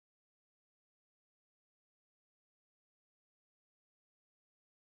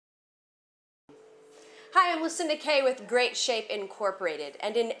Hi, I'm Lucinda Kay with Great Shape Incorporated,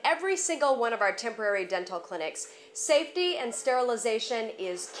 and in every single one of our temporary dental clinics, safety and sterilization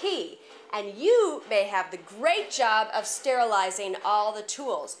is key. And you may have the great job of sterilizing all the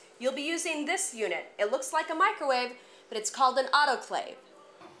tools. You'll be using this unit. It looks like a microwave, but it's called an autoclave.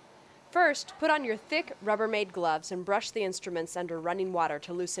 First, put on your thick Rubbermaid gloves and brush the instruments under running water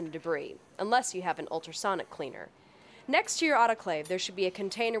to loosen debris, unless you have an ultrasonic cleaner. Next to your autoclave, there should be a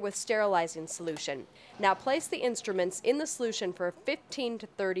container with sterilizing solution. Now place the instruments in the solution for 15 to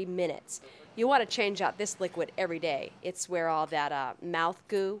 30 minutes. You want to change out this liquid every day. It's where all that mouth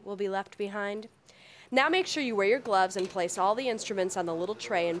goo will be left behind. Now make sure you wear your gloves and place all the instruments on the little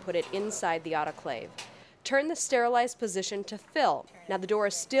tray and put it inside the autoclave. Turn the sterilized position to fill. Now the door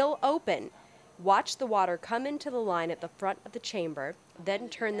is still open. Watch the water come into the line at the front of the chamber, then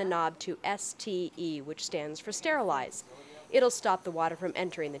turn the knob to STE, which stands for sterilize. It'll stop the water from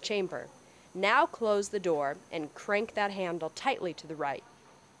entering the chamber. Now close the door and crank that handle tightly to the right.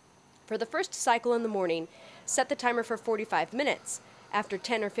 For the first cycle in the morning, set the timer for 45 minutes. After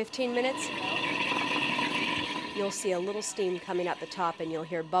 10 or 15 minutes, you'll see a little steam coming out the top and you'll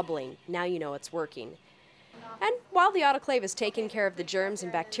hear bubbling. Now you know it's working. And while the autoclave is taking care of the germs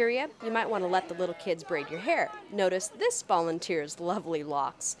and bacteria, you might want to let the little kids braid your hair. Notice this volunteer's lovely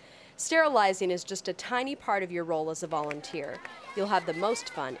locks. Sterilizing is just a tiny part of your role as a volunteer. You'll have the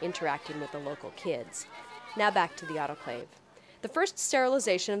most fun interacting with the local kids. Now back to the autoclave. The first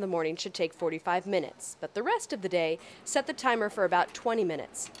sterilization of the morning should take 45 minutes, but the rest of the day, set the timer for about 20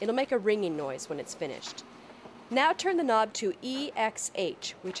 minutes. It'll make a ringing noise when it's finished. Now turn the knob to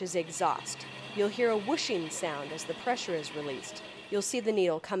EXH, which is exhaust. You'll hear a whooshing sound as the pressure is released. You'll see the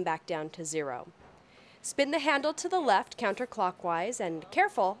needle come back down to 0. Spin the handle to the left counterclockwise and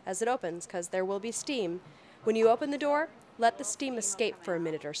careful as it opens because there will be steam. When you open the door, let the steam escape for a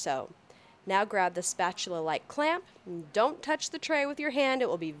minute or so. Now grab the spatula-like clamp. Don't touch the tray with your hand. It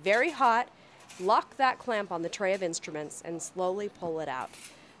will be very hot. Lock that clamp on the tray of instruments and slowly pull it out.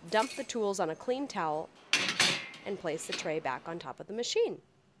 Dump the tools on a clean towel and place the tray back on top of the machine.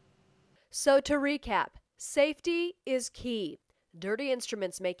 So to recap, safety is key. Dirty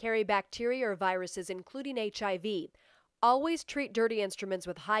instruments may carry bacteria or viruses, including HIV. Always treat dirty instruments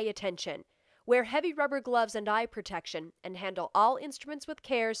with high attention. Wear heavy rubber gloves and eye protection, and handle all instruments with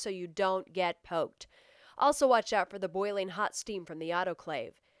care so you don't get poked. Also watch out for the boiling hot steam from the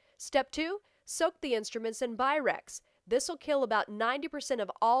autoclave. Step 2, soak the instruments in Birex. This will kill about 90%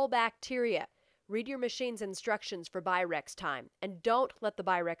 of all bacteria. Read your machine's instructions for Birex time, and don't let the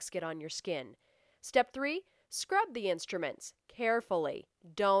Birex get on your skin. Step 3, scrub the instruments carefully.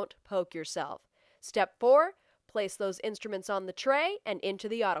 Don't poke yourself. Step 4, place those instruments on the tray and into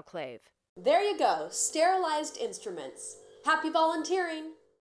the autoclave. There you go, sterilized instruments. Happy volunteering!